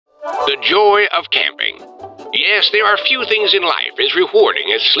The joy of camping. Yes, there are few things in life as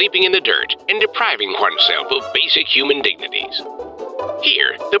rewarding as sleeping in the dirt and depriving oneself of basic human dignities.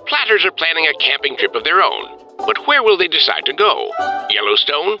 Here, the Platters are planning a camping trip of their own. But where will they decide to go?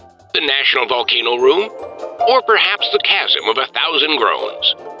 Yellowstone? The National Volcano Room? Or perhaps the Chasm of 1,000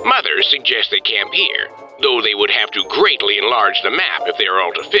 Groans? Mother suggests they camp here, though they would have to greatly enlarge the map if they are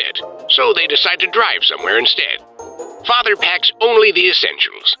all to fit, so they decide to drive somewhere instead. Father packs only the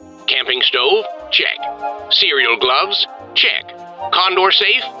essentials. Camping stove? Check. Cereal gloves? Check. Condor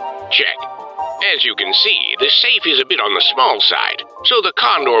safe? Check. As you can see, the safe is a bit on the small side, so the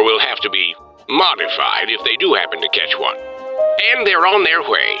Condor will have to be modified if they do happen to catch one. And they're on their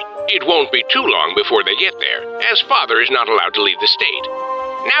way. It won't be too long before they get there, as Father is not allowed to leave the state.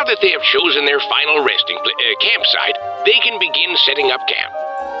 Now that they have chosen their final resting campsite, they can begin setting up camp.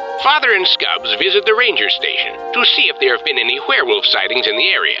 Father and Scubs visit the ranger station to see if there have been any werewolf sightings in the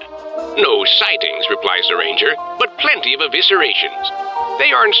area. No sightings, replies the ranger, but plenty of eviscerations.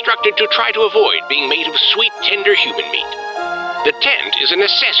 They are instructed to try to avoid being made of sweet, tender human meat. The tent is a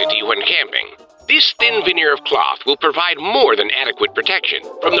necessity when camping. This thin veneer of cloth will provide more than adequate protection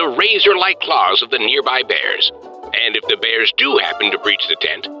from the razor-like claws of the nearby bears. And if the bears do happen to breach the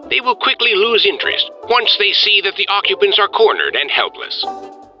tent, they will quickly lose interest once they see that the occupants are cornered and helpless.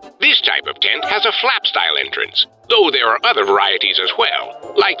 This type of tent has a flap-style entrance, though there are other varieties as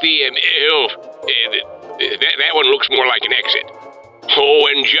well, like that one looks more like an exit. Oh,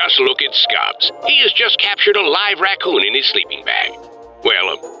 and just look at Scubs. He has just captured a live raccoon in his sleeping bag.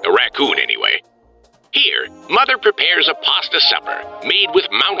 Well, a raccoon anyway. Here, Mother prepares a pasta supper made with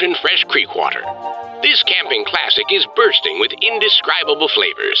mountain fresh creek water. This camping classic is bursting with indescribable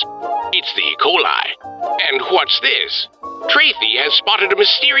flavors. It's the E. coli. And what's this? Tracy has spotted a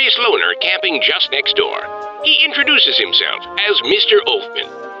mysterious loner camping just next door. He introduces himself as Mr.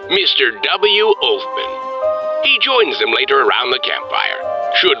 Oathman, Mr. W. Oathman. He joins them later around the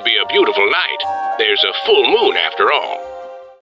campfire. Should be a beautiful night. There's a full moon after all.